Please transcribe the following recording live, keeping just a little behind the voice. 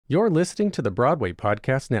You're listening to the Broadway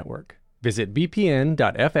Podcast Network. Visit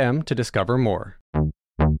bpn.fm to discover more.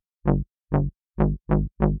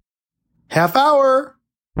 Half hour.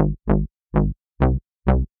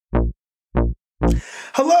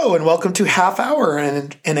 Hello and welcome to Half Hour,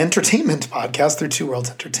 an entertainment podcast through Two Worlds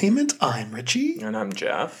Entertainment. I'm Richie. And I'm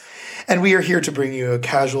Jeff. And we are here to bring you a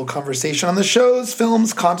casual conversation on the shows,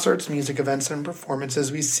 films, concerts, music events, and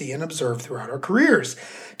performances we see and observe throughout our careers.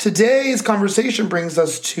 Today's conversation brings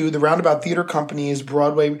us to the Roundabout Theater Company's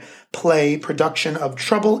Broadway play production of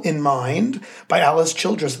Trouble in Mind by Alice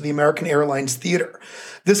Childress of the American Airlines Theater.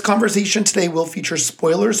 This conversation today will feature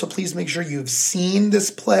spoilers, so please make sure you've seen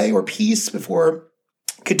this play or piece before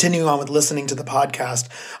continuing on with listening to the podcast.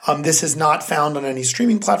 This is not found on any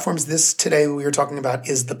streaming platforms. This today we are talking about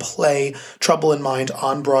is the play Trouble in Mind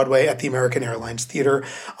on Broadway at the American Airlines Theater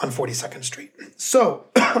on 42nd Street. So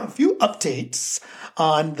a few updates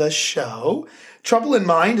on the show. Trouble in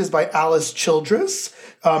Mind is by Alice Childress.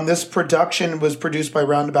 This production was produced by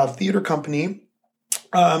Roundabout Theater Company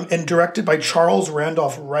and directed by Charles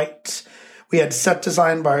Randolph Wright. We had set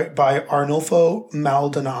design by Arnulfo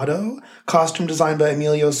Maldonado, costume design by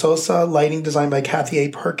Emilio Sosa, lighting design by Kathy A.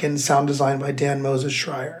 Perkins, sound design by Dan Moses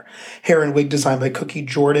Schreier, hair and wig design by Cookie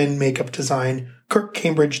Jordan, makeup design Kirk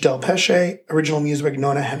Cambridge Del Pesce, original music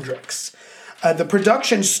Nona Hendricks. The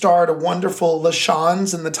production starred a wonderful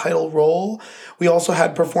LaShans in the title role. We also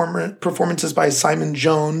had performances by Simon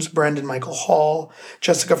Jones, Brandon Michael Hall,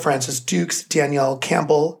 Jessica Francis Dukes, Danielle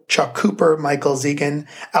Campbell, Chuck Cooper, Michael Zegan,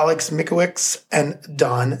 Alex Mikowicz, and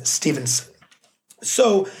Don Stevenson.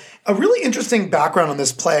 So a really interesting background on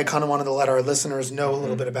this play I kind of wanted to let our listeners know a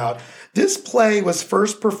little bit about. This play was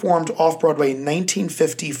first performed off-Broadway in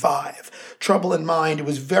 1955. Trouble in Mind. It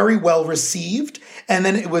was very well received, and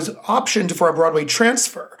then it was optioned for a Broadway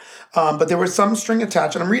transfer. But there was some string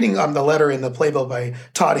attached, and I'm reading the letter in the playbill by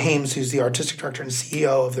Todd Hames, who's the artistic director and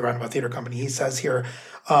CEO of the Roundabout Theater Company. He says here,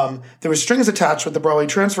 there were strings attached with the Broadway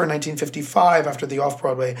transfer in 1955 after the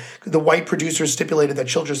off-Broadway. The white producers stipulated that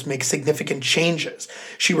Childress make significant changes.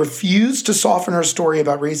 She refused to soften her story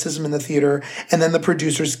about racism in the theater, and then the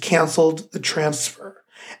producers canceled the transfer.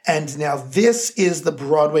 And now this is the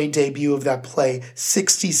Broadway debut of that play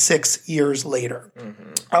 66 years later.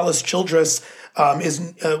 Mm-hmm. Alice Childress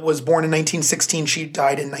was born in 1916. She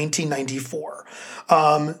died in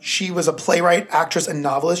 1994. She was a playwright, actress, and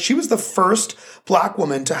novelist. She was the first Black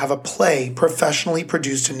woman to have a play professionally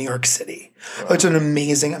produced in New York City. Wow. It's an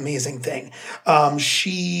amazing, amazing thing.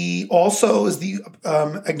 She also is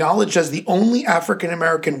acknowledged as the only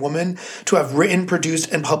African-American woman to have written,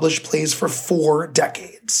 produced, and published plays for 4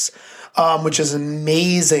 decades, which is an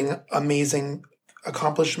amazing, amazing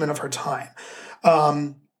accomplishment of her time.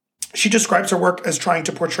 She describes her work as trying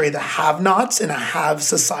to portray the have-nots in a have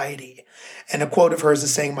society. And a quote of hers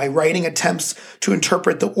is saying, "My writing attempts to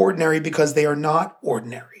interpret the ordinary because they are not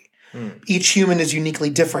ordinary. Each human is uniquely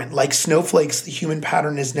different. Like snowflakes, the human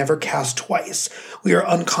pattern is never cast twice. We are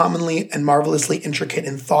uncommonly and marvelously intricate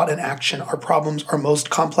in thought and action. Our problems are most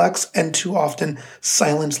complex and too often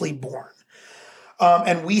silently born."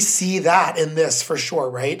 And we see that in this for sure,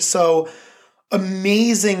 right? So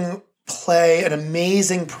amazing play and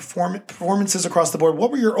amazing performances across the board.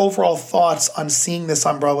 What were your overall thoughts on seeing this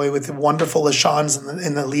on Broadway with the wonderful LaShans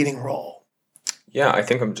in the leading role? Yeah, I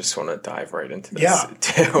think I'm just want to dive right into this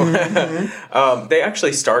too. Mm-hmm. They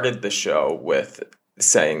actually started the show with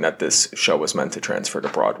saying that this show was meant to transfer to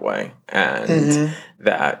Broadway and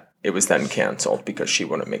that it was then canceled because she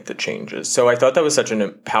wouldn't make the changes. So I thought that was such a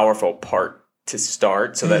powerful part to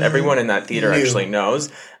start so that everyone in that theater actually knows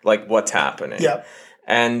like what's happening. Yep.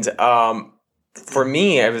 And for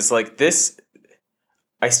me, I was like,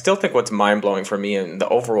 I still think what's mind-blowing for me and the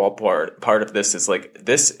overall part of this is like,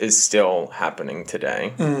 this is still happening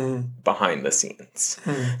today behind the scenes.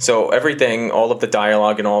 So everything, all of the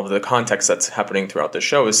dialogue and all of the context that's happening throughout the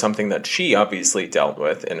show is something that she obviously dealt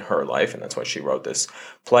with in her life, and that's why she wrote this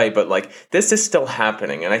play. But like, this is still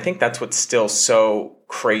happening, and I think that's what's still so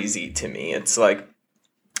crazy to me. It's like,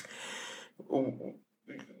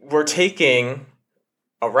 we're taking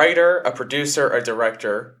a writer, a producer, a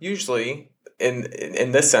director, usually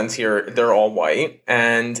in this sense here, they're all white,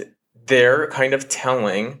 and they're kind of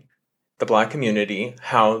telling the Black community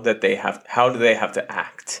how do they have to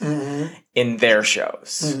act in their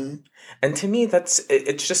shows. And to me,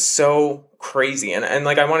 it's just so crazy. And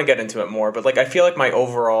like, I want to get into it more, but like, I feel like my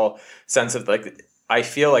overall sense of like, I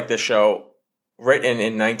feel like this show written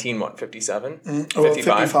in 55?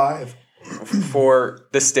 55. For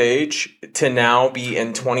the stage to now be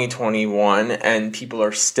in 2021 and people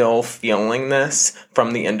are still feeling this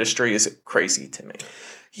from the industry is crazy to me.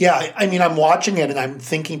 Yeah, I mean, I'm watching it and I'm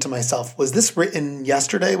thinking to myself, was this written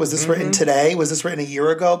yesterday? Was this written today? Was this written a year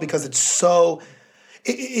ago? Because it's so...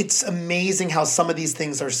 It's amazing how some of these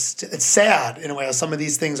things are... it's sad, in a way, how some of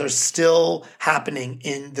these things are still happening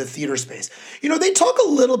in the theater space. You know, they talk a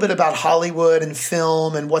little bit about Hollywood and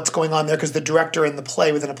film and what's going on there because the director in the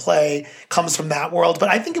play within a play comes from that world. But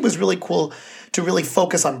I think it was really cool to really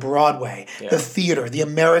focus on Broadway, the theater, the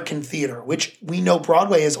American theater, which we know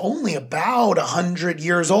Broadway is only about 100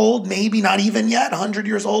 years old, maybe not even yet 100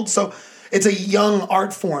 years old. So it's a young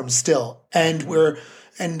art form still.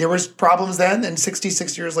 And there was problems then, and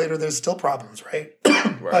 66 years later, there's still problems, right?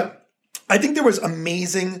 But I think there was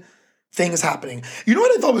amazing things happening. You know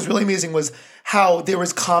what I thought was really amazing was how there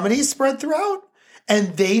was comedy spread throughout,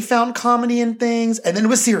 and they found comedy in things, and then it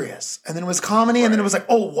was serious, and then it was comedy, and then it was like,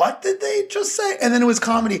 oh, what did they just say? And then it was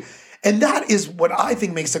comedy. And that is what I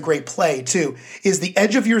think makes a great play, too, is the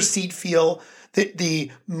edge of your seat feel,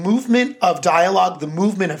 the movement of dialogue, the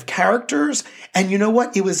movement of characters. And you know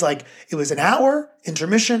what? It was an hour,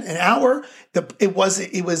 intermission, an hour. It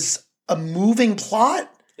was a moving plot.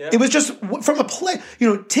 Yeah. It was just from a play,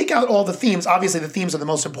 take out all the themes. Obviously, the themes are the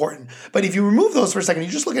most important. But if you remove those for a second, you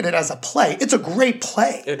just look at it as a play. It's a great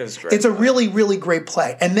play. It is great. It's a really, really great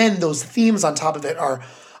play. And then those themes on top of it are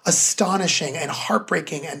astonishing and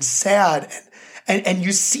heartbreaking and sad and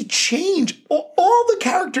you see change. All the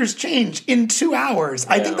characters change in 2 hours.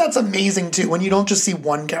 Yeah. I think that's amazing, too, when you don't just see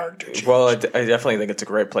one character change. Well, I definitely think it's a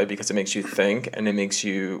great play because it makes you think and it makes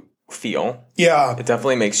you feel. Yeah. It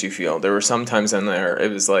definitely makes you feel. There were some times in there,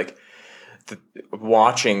 it was like,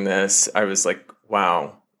 watching this, I was like,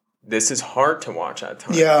 wow, this is hard to watch at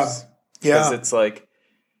times. Yeah. Because it's like,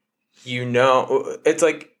 it's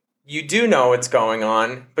like, you do know it's going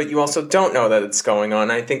on, but you also don't know that it's going on.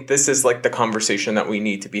 I think this is like the conversation that we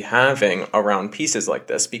need to be having around pieces like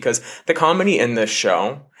this, because the comedy in this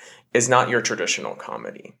show is not your traditional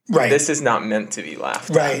comedy. Right. This is not meant to be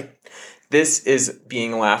laughed at. Right. This is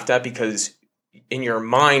being laughed at because in your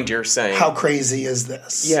mind you're saying, how crazy is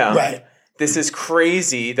this? Yeah. Right. This is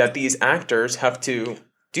crazy that these actors have to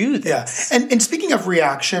do this. Yeah. And speaking of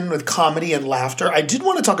reaction with comedy and laughter, I did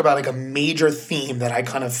want to talk about like a major theme that I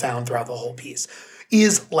kind of found throughout the whole piece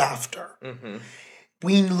is laughter. Mm-hmm.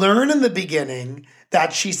 We learn in the beginning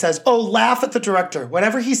that she says, oh, laugh at the director.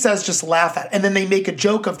 Whatever he says, just laugh at. And then they make a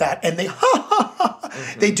joke of that and they, ha, ha, ha.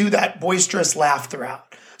 Mm-hmm. They do that boisterous laugh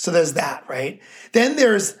throughout. So there's that, right? Then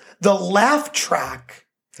there's the laugh track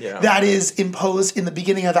that is imposed in the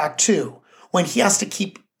beginning of Act 2 when he has to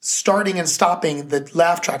keep starting and stopping the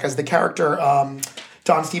laugh track as the character,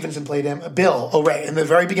 Don Stevenson played him, Bill O'Reilly, in the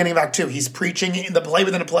very beginning of Act 2. He's preaching in the play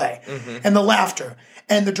within a play. Mm-hmm. And the laughter.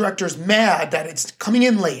 And the director's mad that it's coming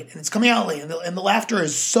in late and it's coming out late. And the laughter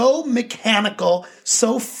is so mechanical,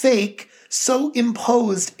 so fake, so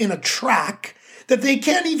imposed in a track that they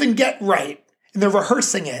can't even get right. And they're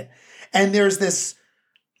rehearsing it. And there's this,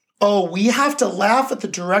 oh, we have to laugh at the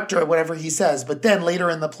director at whatever he says. But then later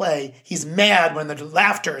in the play, he's mad when the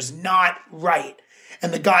laughter is not right.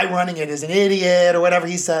 And the guy running it is an idiot or whatever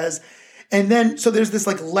he says. And then, so there's this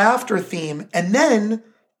like laughter theme. And then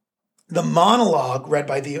the monologue read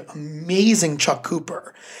by the amazing Chuck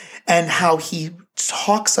Cooper and how he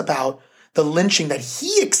talks about the lynching that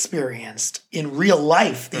he experienced in real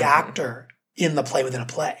life, the actor in the play within a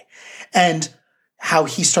play. And how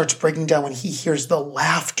he starts breaking down when he hears the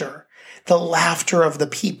laughter of the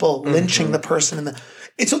people lynching the person.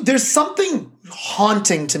 So there's something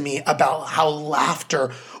haunting to me about how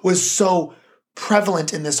laughter was so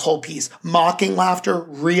prevalent in this whole piece. Mocking laughter,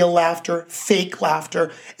 real laughter, fake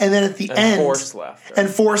laughter. And then at the end... forced laughter. And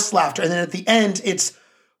forced laughter. And then at the end, it's,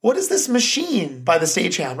 what is this machine by the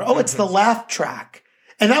stagehand? Oh, it's the laugh track.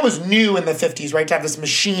 And that was new in the 50s, right? To have this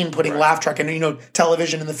machine putting laugh track. And,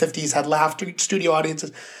 television in the 50s had laughter, studio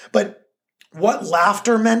audiences. But what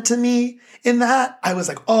laughter meant to me in that, I was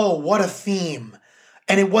like, oh, what a theme.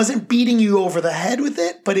 And it wasn't beating you over the head with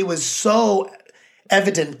it, but it was so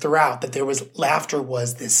evident throughout that laughter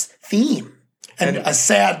was this theme. And a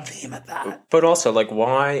sad theme at that. But also, like,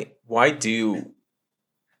 why do,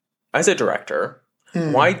 as a director,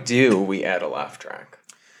 why do we add a laugh track?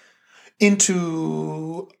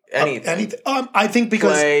 Into anything. I think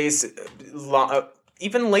because plays,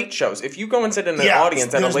 even late shows. If you go and sit in the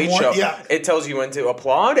audience at a late show, it tells you when to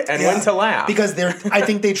applaud and when to laugh. Because I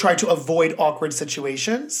think they try to avoid awkward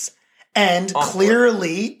situations. And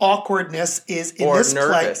clearly, awkwardness is in this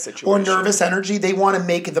play, or nervous energy. They want to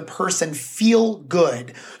make the person feel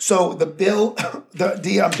good. So the Bill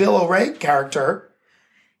O'Reilly character,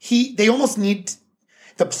 they almost need.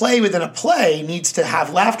 the play within a play needs to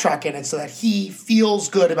have laugh track in it so that he feels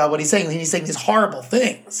good about what he's saying. He's saying these horrible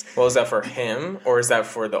things. Well, is that for him or is that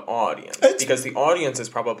for the audience? Because the audience is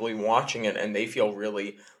probably watching it and they feel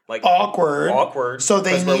really like awkward. So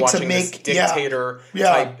they need to make this dictator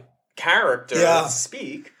type character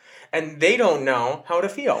speak, and they don't know how to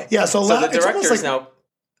feel. Yeah, so the director is now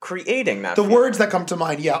creating that. The words that come to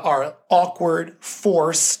mind, are awkward,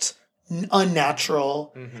 forced,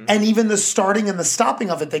 unnatural, and even the starting and the stopping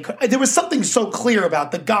of it. There was something so clear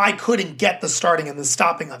about the guy couldn't get the starting and the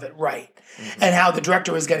stopping of it right, and how the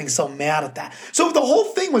director was getting so mad at that. So the whole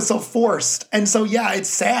thing was so forced, and so it's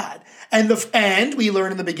sad. And we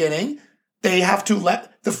learn in the beginning they have to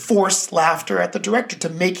let the forced laughter at the director to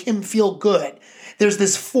make him feel good. There's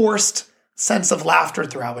this forced sense of laughter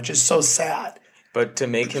throughout, which is so sad. But to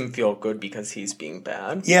make him feel good because he's being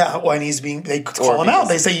bad? Yeah, when they call him out.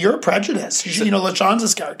 They say, you're prejudiced.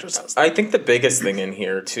 LaShanza's character says that. I think the biggest thing in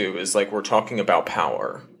here, too, is we're talking about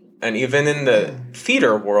power. And even in the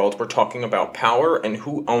theater world, we're talking about power and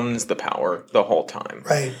who owns the power the whole time.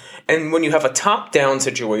 Right. And when you have a top-down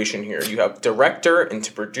situation here, you have director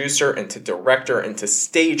into producer into director into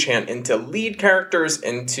stagehand into lead characters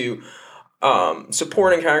into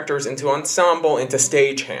supporting characters into ensemble into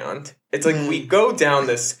stagehand. It's we go down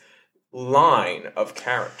this line of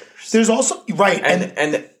characters. There's also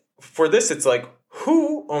and for this it's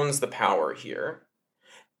who owns the power here?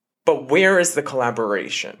 But where is the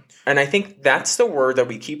collaboration? And I think that's the word that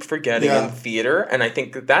we keep forgetting in theater. And I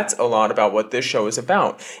think that's a lot about what this show is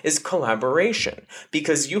about, is collaboration.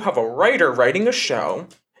 Because you have a writer writing a show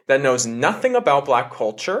that knows nothing about Black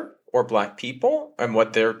culture or Black people and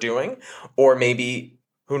what they're doing, or maybe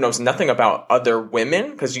who knows nothing about other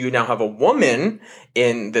women, because you now have a woman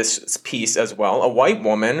in this piece as well, a white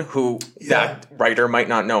woman who that writer might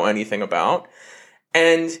not know anything about.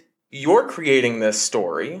 And you're creating this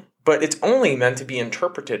story, but it's only meant to be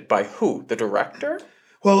interpreted by who? The director?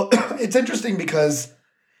 Well, it's interesting because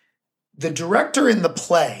the director in the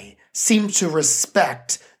play seemed to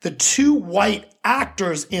respect the two white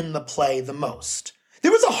actors in the play the most.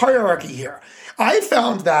 There was a hierarchy here. I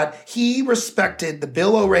found that he respected the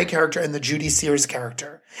Bill O'Reilly character and the Judy Sears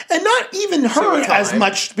character. And not even her as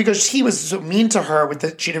much, because he was so mean to her with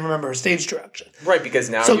that she didn't remember her stage direction. Right, because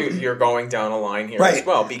now you're going down a line here as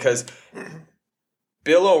well. Because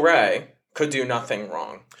Bill O'Reilly could do nothing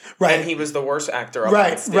wrong. Right. And he was the worst actor up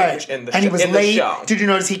on stage in the show. And he was late. Did you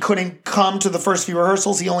notice he couldn't come to the first few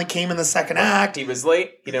rehearsals? He only came in the second act. He was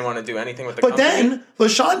late. He didn't want to do anything with the company. But then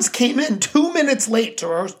LaShawn's came in 2 minutes late to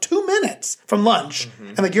rehearse, 2 minutes from lunch.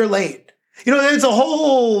 And you're late. There's a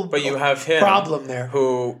whole But you have him problem there.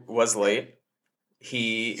 Who was late.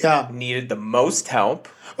 He needed the most help.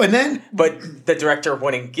 But the director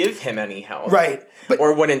wouldn't give him any help. Right.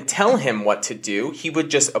 Or wouldn't tell him what to do. He would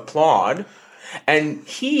just applaud. And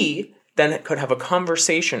he then could have a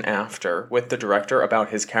conversation after with the director about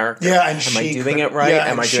his character. Yeah, and Am I doing it right?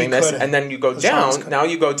 Am I doing this? And then you go down. Now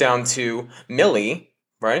you go down to Millie,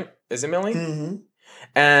 right? Is it Millie? Mm-hmm.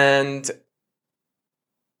 And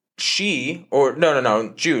Judy.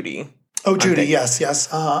 Oh, Judy, yes.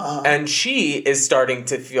 And she is starting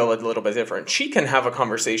to feel a little bit different. She can have a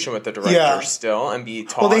conversation with the director still and be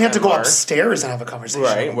taught. Well, they had to go upstairs and have a conversation.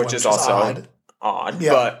 Right, which is also odd.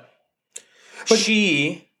 Yeah. But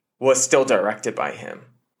she was still directed by him.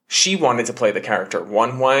 She wanted to play the character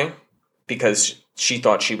one way because she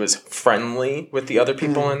thought she was friendly with the other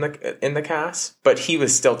people in the cast. But he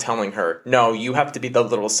was still telling her, no, you have to be the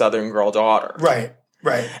little Southern girl daughter.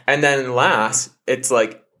 Right. And then last, it's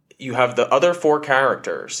you have the other four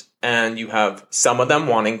characters, and you have some of them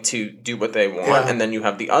wanting to do what they want, and then you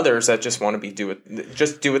have the others that just want to do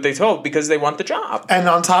what they told because they want the job. And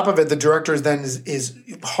on top of it, the director then is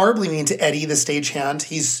horribly mean to Eddie, the stagehand.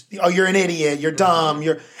 He's, you're an idiot, you're dumb,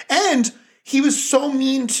 and he was so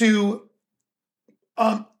mean to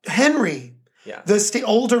Henry, the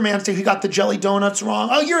older man. He got the jelly donuts wrong.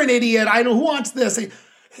 Oh, you're an idiot. I know who wants this.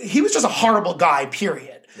 He was just a horrible guy.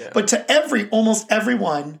 Period. Yeah. But to almost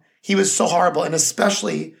everyone. He was so horrible, and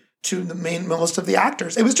especially to most of the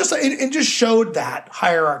actors. It was just, it just showed that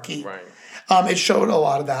hierarchy. Right. It showed a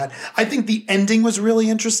lot of that. I think the ending was really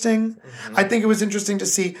interesting. I think it was interesting to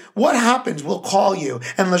see what happens. We'll call you.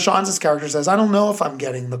 And LaShanza's character says, I don't know if I'm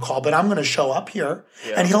getting the call, but I'm going to show up here,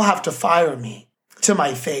 and he'll have to fire me to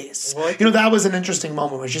my face. Well, that was an interesting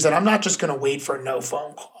moment when she said, I'm not just going to wait for no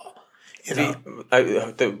phone call.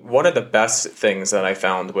 One of the best things that I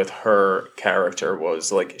found with her character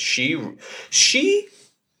was she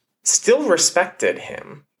still respected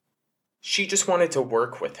him she just wanted to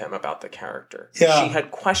work with him about the character. Yeah. She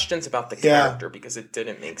had questions about the character because it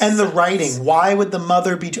didn't make sense. And the writing. Why would the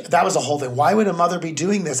mother be... that was a whole thing. Why would a mother be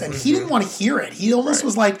doing this? And he didn't want to hear it. He almost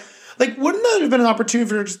was like, wouldn't that have been an opportunity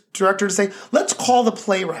for the director to say, let's call the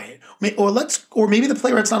playwright? Or maybe the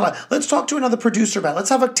playwright's not allowed. Let's talk to another producer about it. Let's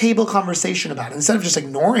have a table conversation about it instead of just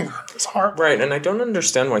ignoring her. It's hard. Right. And I don't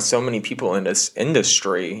understand why so many people in this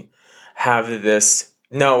industry have this,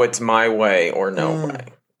 no, it's my way or no way.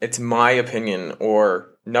 It's my opinion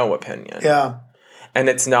or no opinion. Yeah. And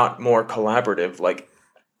it's not more collaborative. Like,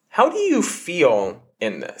 how do you feel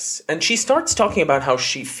in this? And she starts talking about how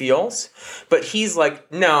she feels, but he's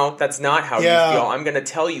like, no, that's not how you feel. I'm going to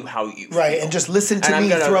tell you how you feel. Right, and just listen to and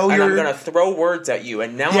me, I'm going to throw words at you,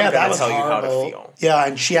 and now I'm going to tell you how to feel. Yeah,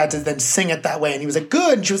 and she had to then sing it that way, and he was like,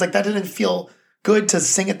 good. And she was like, that didn't feel good to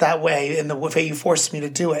sing it that way in the way you forced me to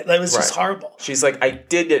do it. It was just horrible. She's like, I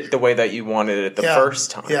did it the way that you wanted it the first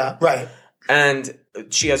time. Yeah, right. And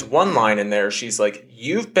she has one line in there. She's like,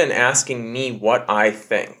 you've been asking me what I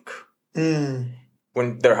think.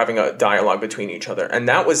 When they're having a dialogue between each other. And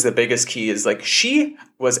that was the biggest key, is like, she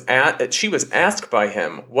was asked by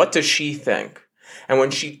him, what does she think? And when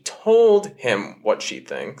she told him what she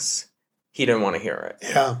thinks, he didn't want to hear it.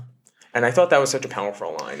 Yeah. And I thought that was such a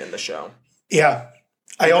powerful line in the show. Yeah.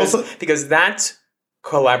 Because that's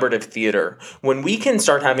collaborative theater. When we can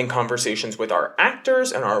start having conversations with our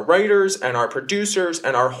actors and our writers and our producers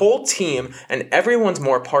and our whole team, and everyone's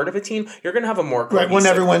more part of a team, you're going to have a more cohesive when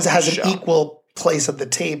everyone has show. An equal place at the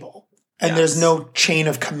table. And there's no chain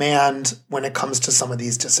of command when it comes to some of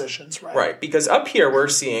these decisions, right? Right, because up here we're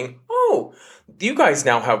seeing, oh, you guys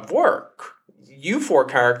now have work. You four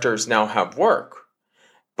characters now have work.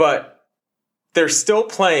 But they're still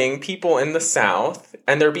playing people in the South,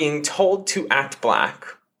 and they're being told to act black.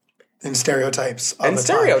 And stereotypes. And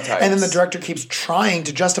stereotypes. And then the director keeps trying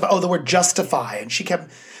to justify, the word justify. And she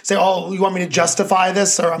kept saying, you want me to justify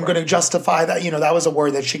this? Or I'm going to justify that. That was a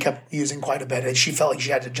word that she kept using quite a bit. And she felt like she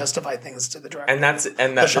had to justify things to the director. And that's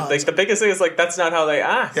like the biggest thing is like, that's not how they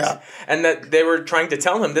act. Yeah. And that they were trying to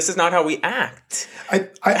tell him, this is not how we act.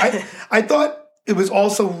 I thought it was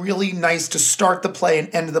also really nice to start the play and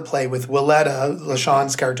end the play with Willetta,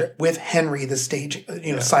 LaShawne's character, with Henry, the stage,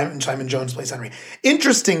 Simon Jones plays Henry.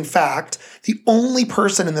 Interesting fact, the only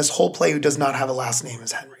person in this whole play who does not have a last name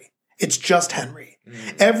is Henry. It's just Henry.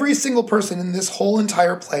 Every single person in this whole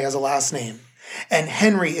entire play has a last name, and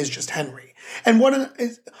Henry is just Henry. And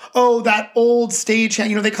that old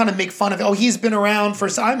stagehand, they kind of make fun of it. Oh, he's been around for,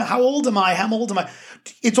 how old am I?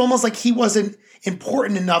 It's almost like he wasn't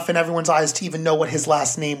important enough in everyone's eyes to even know what his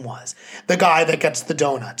last name was. The guy that gets the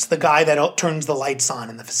donuts, the guy that turns the lights on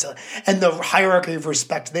in the facility, and the hierarchy of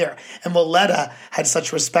respect there. And Willetta had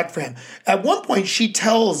such respect for him. At one point, she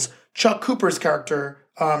tells Chuck Cooper's character,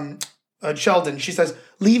 Sheldon, she says,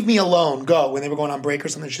 leave me alone, go. When they were going on break or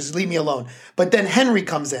something, she says, leave me alone. But then Henry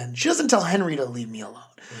comes in. She doesn't tell Henry to leave me alone.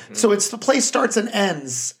 So the play starts and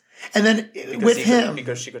ends. And then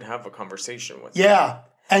because she could have a conversation with him. Yeah.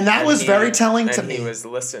 And that was very telling to me. And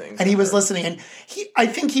he was listening. And I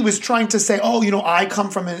think he was trying to say, I come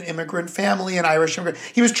from an immigrant family, an Irish immigrant.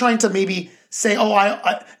 He was trying to maybe say,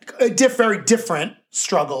 very different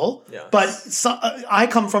struggle. Yes. But I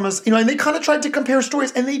come from and they kind of tried to compare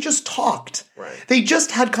stories, and they just talked. Right. They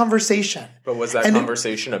just had conversation. But was that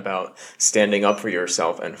conversation about standing up for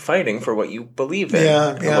yourself and fighting for what you believe in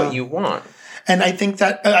and what you want? And I think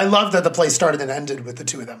that I love that the play started and ended with the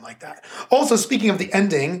two of them like that. Also, speaking of the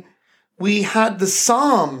ending, we had the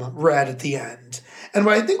psalm read at the end. And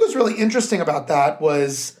what I think was really interesting about that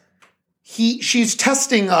was she's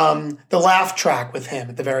testing the laugh track with him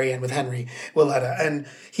at the very end with Henry Willetta. And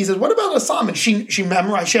he says, what about a psalm? And she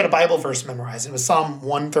memorized, she had a Bible verse memorized. It was Psalm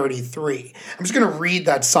 133. I'm just going to read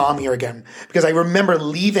that psalm here again, because I remember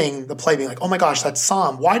leaving the play being like, oh my gosh, that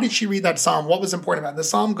psalm. Why did she read that psalm? What was important about it? The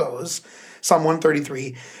psalm goes, Psalm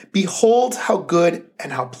 133, behold how good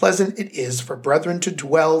and how pleasant it is for brethren to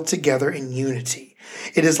dwell together in unity.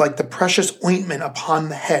 It is like the precious ointment upon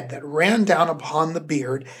the head that ran down upon the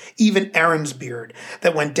beard, even Aaron's beard,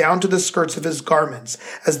 that went down to the skirts of his garments,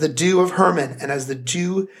 as the dew of Hermon, and as the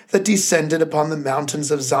dew that descended upon the mountains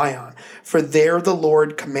of Zion. For there the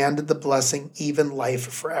Lord commanded the blessing, even life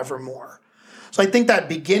forevermore. So I think that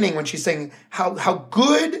beginning when she's saying how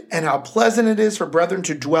good and how pleasant it is for brethren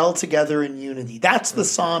to dwell together in unity. That's the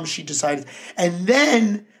psalm she decided. And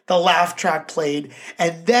then the laugh track played,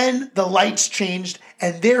 and then the lights changed,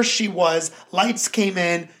 and there she was. Lights came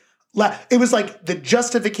in. It was like the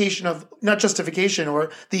justification of, not justification, or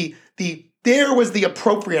the there was the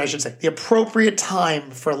appropriate time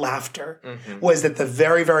for laughter was at the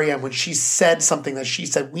very, very end when she said something that she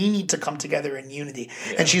said, we need to come together in unity.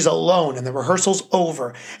 Yeah. And she's alone and the rehearsal's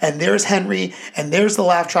over and there's Henry and there's the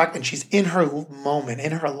laugh track and she's in her moment,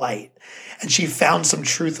 in her light. And she found some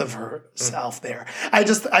truth of herself there. I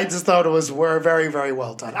just thought were very, very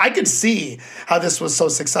well done. I could see how this was so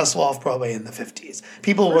successful off-Broadway in the 50s.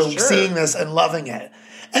 People were seeing this and loving it.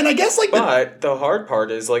 And I guess But the hard part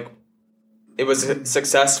is it was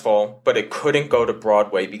successful, but it couldn't go to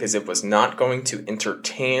Broadway because it was not going to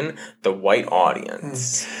entertain the white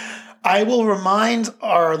audience. I will remind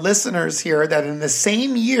our listeners here that in the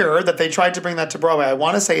same year that they tried to bring that to Broadway, I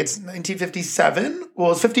want to say it's 1957. Well,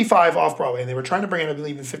 it was 55 off-Broadway, and they were trying to bring it, I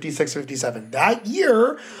believe, in 56 or 57. That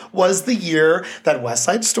year was the year that West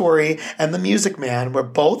Side Story and The Music Man were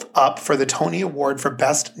both up for the Tony Award for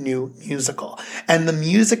Best New Musical. And The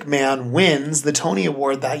Music Man wins the Tony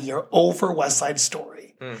Award that year over West Side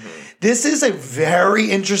Story. Mm-hmm. This is a very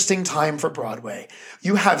interesting time for Broadway.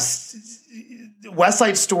 You have West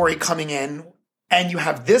Side Story coming in, and you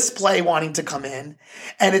have this play wanting to come in,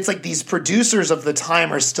 and it's like these producers of the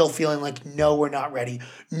time are still feeling like, no, we're not ready.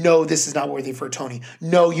 No, this is not worthy for Tony.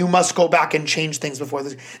 No, you must go back and change things before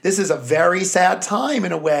this. This is a very sad time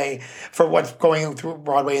in a way for what's going through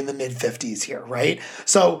Broadway in the mid-50s here, right?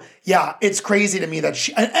 So, yeah, it's crazy to me that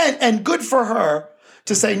she, and good for her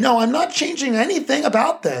to say, no, I'm not changing anything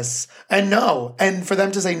about this. And for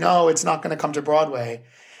them to say, no, it's not going to come to Broadway.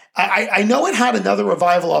 I know it had another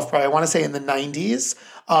revival off-Broadway, I want to say in the 90s,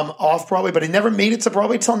 off-Broadway, but it never made it to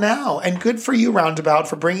Broadway till now. And good for you, Roundabout,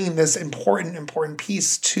 for bringing this important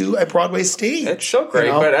piece to a Broadway stage. It's so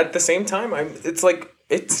great, but at the same time, it's like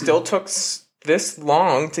it still took this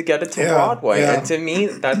long to get it to Broadway. Yeah. And to me,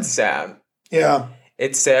 that's sad. Yeah.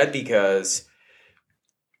 It's sad because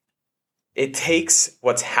it takes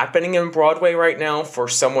what's happening in Broadway right now for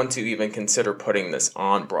someone to even consider putting this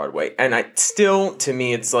on Broadway. And to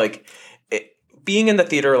me, it's like being in the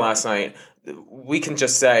theater last night, we can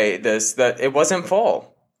just say that it wasn't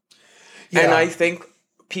full. Yeah. And I think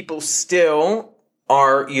people still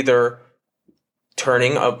are either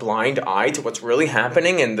turning a blind eye to what's really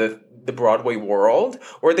happening in the Broadway world,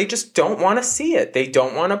 or they just don't want to see it. They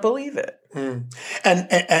don't want to believe it.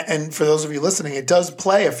 And for those of you listening, it does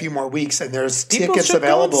play a few more weeks, and there's tickets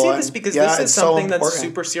available. People should go and see this because this is something that's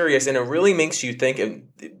super serious, and it really makes you think, and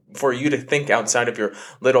for you to think outside of your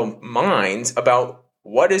little minds about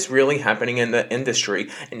what is really happening in the industry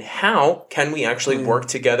and how can we actually work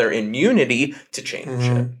together in unity to change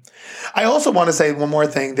it. I also want to say one more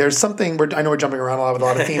thing. There's something, I know we're jumping around a lot with a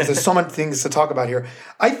lot of themes. There's so many things to talk about here.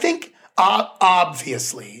 I think,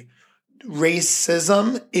 obviously,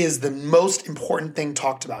 racism is the most important thing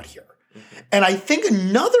talked about here. And I think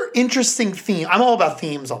another interesting theme, I'm all about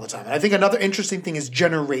themes all the time, and I think another interesting thing is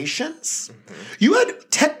generations. You had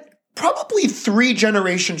probably 3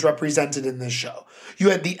 generations represented in this show. You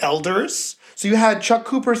had the elders. So you had Chuck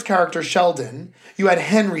Cooper's character, Sheldon. You had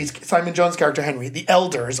Simon Jones' character, Henry, the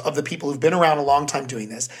elders of the people who've been around a long time doing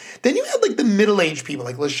this. Then you had the middle-aged people,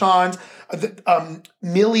 like LaShawn,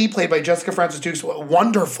 Millie, played by Jessica Francis Dukes, a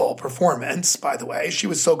wonderful performance, by the way. She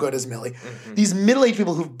was so good as Millie. These middle-aged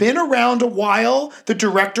people who've been around a while. The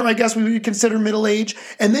director, I guess we would consider middle-aged.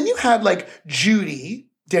 And then you had Judy.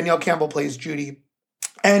 Danielle Campbell plays Judy.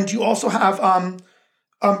 And you also have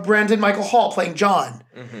Brandon Michael Hall playing John.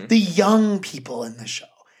 The young people in the show.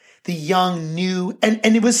 The young, new. And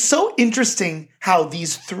it was so interesting how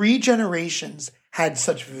these 3 generations had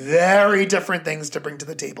such very different things to bring to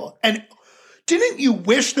the table. And didn't you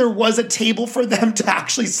wish there was a table for them to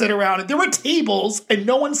actually sit around? There were tables, and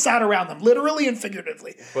no one sat around them, literally and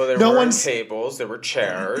figuratively. Well, there weren't tables. There were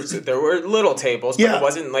chairs. There were little tables, but it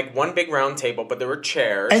wasn't one big round table, but there were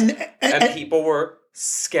chairs. And people were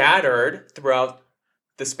scattered throughout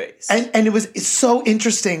the space. And it's so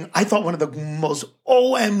interesting. I thought one of the most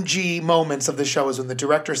OMG moments of the show is when the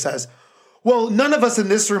director says, well, none of us in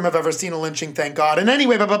this room have ever seen a lynching, thank God. And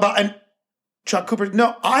anyway, blah, blah, blah. And Chuck Cooper,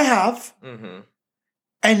 no, I have.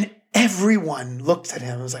 And everyone looked at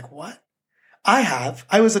him and was like, what? I have.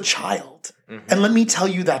 I was a child. And let me tell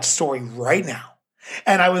you that story right now.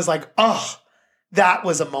 And I was like, oh, that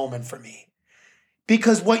was a moment for me.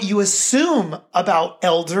 Because what you assume about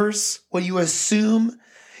elders, what you assume,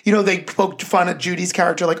 they poked fun at Judy's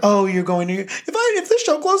character, like, oh, you're going to, if this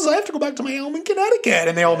show closes, I have to go back to my home in Connecticut.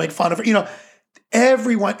 And they all make fun of her,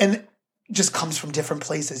 everyone, and just comes from different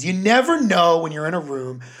places. You never know when you're in a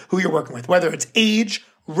room who you're working with, whether it's age,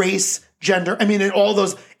 race, gender. I mean, in all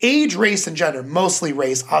those age, race, and gender, mostly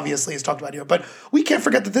race, obviously, is talked about here. But we can't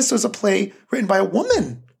forget that this was a play written by a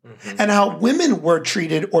woman. and how women were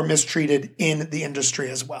treated or mistreated in the industry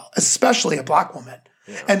as well, especially a Black woman.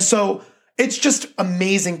 Yeah. And so it's just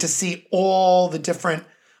amazing to see all the different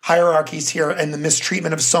hierarchies here and the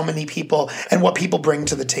mistreatment of so many people and what people bring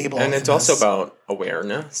to the table. And it's also about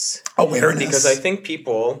awareness. Because I think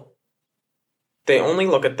people, they only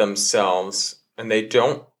look at themselves and they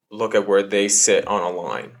don't look at where they sit on a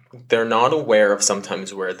line. They're not aware of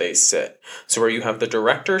sometimes where they sit. So where you have the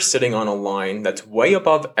director sitting on a line that's way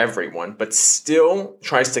above everyone, but still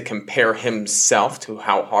tries to compare himself to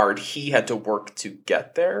how hard he had to work to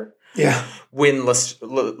get there. Yeah. When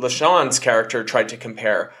LaShawne's character tried to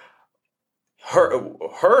compare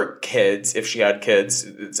her kids, if she had kids,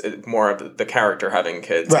 it's more of the character having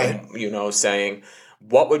kids, right? And, saying,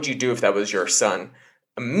 "What would you do if that was your son?"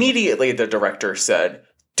 Immediately, the director said,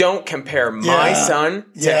 "Don't compare my son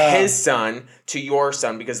to his son to your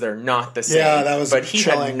son because they're not the same." Yeah, that was But he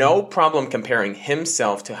had no problem comparing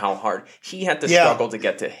himself to how hard he had to struggle to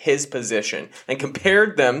get to his position and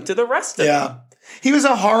compared them to the rest of them. He was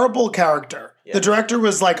a horrible character. Yeah. The director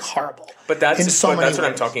was like horrible. But that's what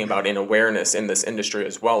I'm talking about in awareness in this industry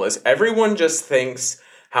as well, is everyone just thinks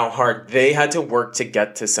how hard they had to work to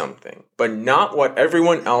get to something, but not what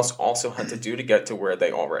everyone else also had to do to get to where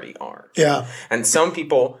they already are. Yeah. And some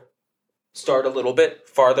people start a little bit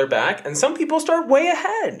farther back and some people start way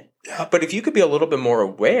ahead. Yeah. But if you could be a little bit more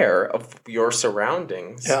aware of your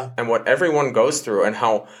surroundings and what everyone goes through and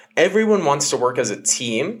how everyone wants to work as a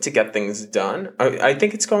team to get things done, I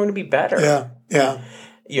think it's going to be better. Yeah,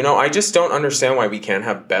 yeah. I just don't understand why we can't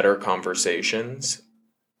have better conversations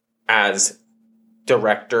as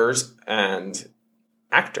directors and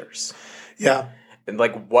actors. Yeah. And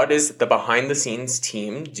what is the behind-the-scenes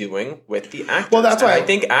team doing with the actors? Well, that's why I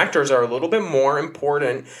think actors are a little bit more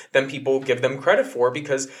important than people give them credit for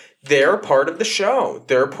because they're part of the show.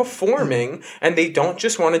 They're performing, and they don't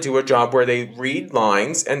just want to do a job where they read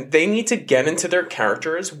lines, and they need to get into their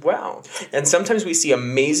character as well. And sometimes we see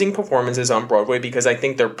amazing performances on Broadway because I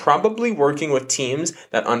think they're probably working with teams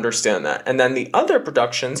that understand that. And then the other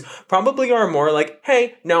productions probably are more like,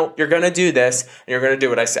 hey, no, you're going to do this, and you're going to do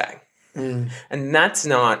what I say. And that's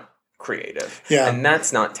not creative. Yeah. And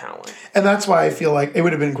that's not talent. And that's why I feel like it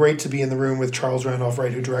would have been great to be in the room with Charles Randolph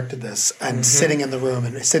Wright, who directed this, and sitting in the room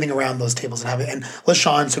and sitting around those tables and having, and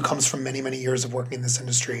LaShawne's, who comes from many, many years of working in this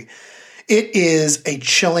industry. It is a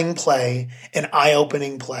chilling play, an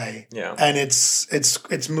eye-opening play. Yeah. And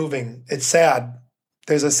it's moving. It's sad.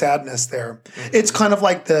 There's a sadness there. It's kind of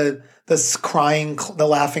like the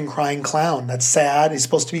laughing, crying clown. That's sad. He's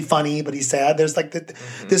supposed to be funny, but he's sad. There's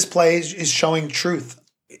this play is showing truth.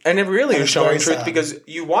 And it really is showing truth because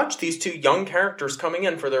you watch these two young characters coming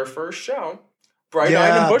in for their first show,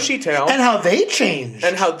 bright-eyed and bushy-tailed. And how they changed.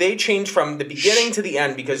 And how they changed from the beginning to the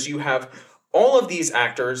end because you have all of these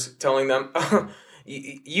actors telling them,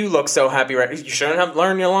 you look so happy, right? You shouldn't have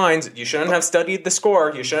learned your lines. You shouldn't have studied the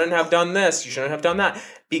score. You shouldn't have done this. You shouldn't have done that.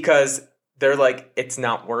 Because they're like, it's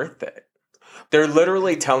not worth it. They're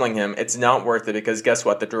literally telling him it's not worth it because guess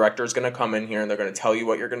what? The director is going to come in here and they're going to tell you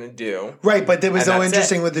what you're going to do. Right, but it was so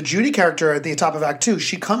interesting with the Judy character at the top of Act 2.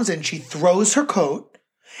 She comes in, she throws her coat,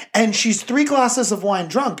 and she's 3 glasses of wine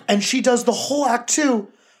drunk, and she does the whole Act 2.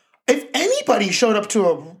 If anybody showed up to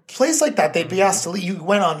a place like that, they'd be asked to leave. You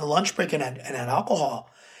went on the lunch break and had alcohol.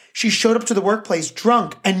 She showed up to the workplace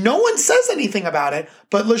drunk, and no one says anything about it.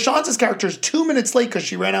 But LaShawne's character is 2 minutes late because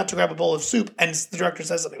she ran out to grab a bowl of soup, and the director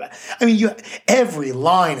says something about it. I mean, every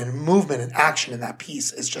line and movement and action in that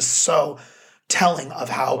piece is just so telling of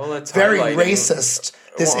how very racist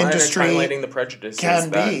this industry and it's highlighting the prejudices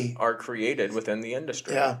that are created within the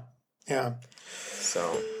industry. Yeah, yeah.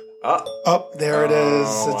 So... there it is.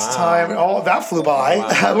 It's time. Oh, that flew by.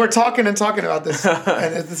 Wow. We're talking about this,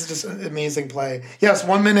 and this is just an amazing play. Yes,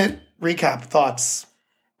 1 minute recap. Thoughts?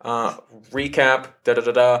 Recap.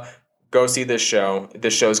 Go see this show.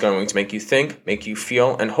 This show is going to make you think, make you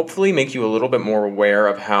feel, and hopefully make you a little bit more aware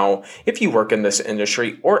of how, if you work in this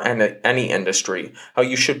industry or any industry, how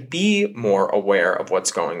you should be more aware of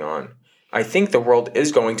what's going on. I think the world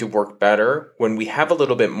is going to work better when we have a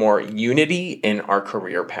little bit more unity in our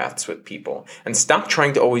career paths with people and stop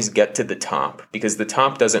trying to always get to the top because the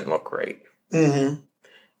top doesn't look great. Mm-hmm.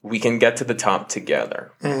 We can get to the top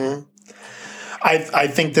together. Mm-hmm. I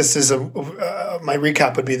think this is my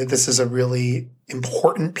recap would be that this is a really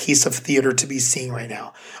important piece of theater to be seeing right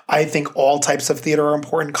now. I think all types of theater are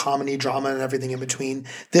important, comedy, drama, and everything in between.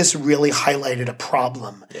 This really highlighted a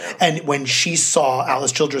problem. Yeah. And when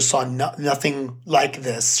Alice Childress saw nothing like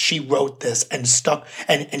this, she wrote this and stuck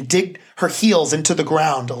and digged her heels into the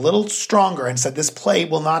ground a little stronger and said, this play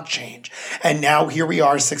will not change. And now here we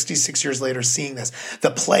are 66 years later seeing this.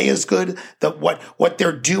 The play is good. What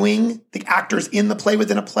they're doing, the actors in the play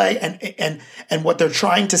within a play and what they're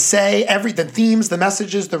trying to say, the themes, the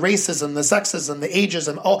messages, the racism, the sexism, the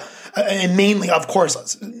ageism, all, and mainly, of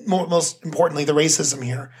course, most importantly, the racism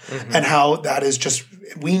here, and how that is just,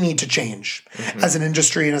 we need to change as an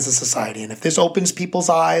industry and as a society. And if this opens people's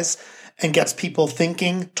eyes and gets people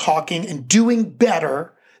thinking, talking, and doing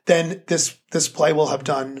better, then this play will have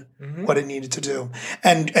done what it needed to do.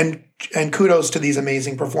 And kudos to these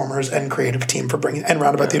amazing performers and creative team for bringing, and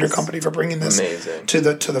Roundabout Theater Company for bringing this to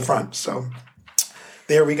the front. So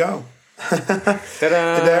there we go.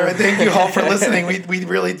 Thank you all for listening. We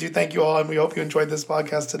really do thank you all, and we hope you enjoyed this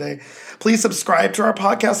podcast today. Please subscribe to our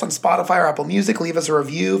podcast on Spotify or Apple Music. Leave us a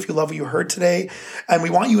review if you love what you heard today. And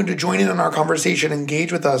we want you to join in on our conversation,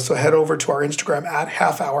 engage with us. So head over to our Instagram at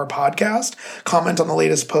Half Hour Podcast. Comment on the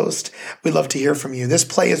latest post. We'd love to hear from you. This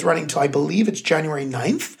play is running till, I believe it's January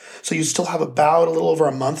 9th. So you still have about a little over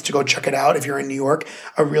a month to go check it out if you're in New York.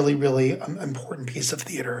 A really, really important piece of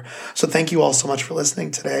theater. So thank you all so much for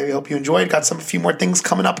listening today. We hope you enjoyed. Got a few more things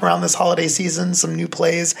coming up around this holiday season, some new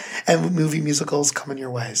plays and movie musicals coming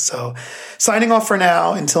your way. So signing off for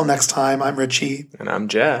now. Until next time, I'm Richie. And I'm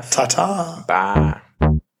Jeff. Ta-ta. Bye.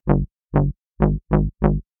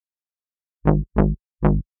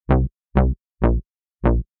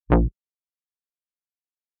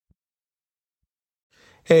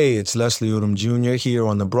 Hey, it's Leslie Odom Jr. here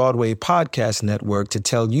on the Broadway Podcast Network to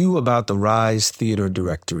tell you about the Rise Theater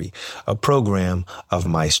Directory, a program of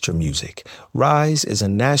Maestro Music. Rise is a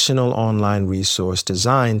national online resource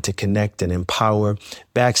designed to connect and empower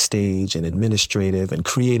backstage and administrative and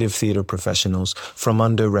creative theater professionals from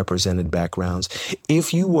underrepresented backgrounds.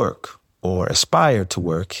 If you work or aspire to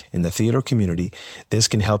work in the theater community, this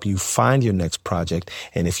can help you find your next project.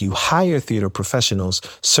 And if you hire theater professionals,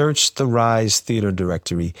 search the Rise Theater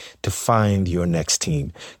Directory to find your next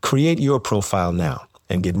team. Create your profile now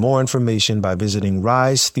and get more information by visiting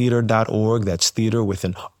risetheater.org. That's theater with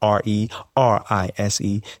an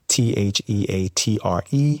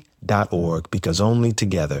RERISETHEATRE.org, because only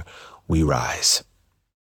together we rise.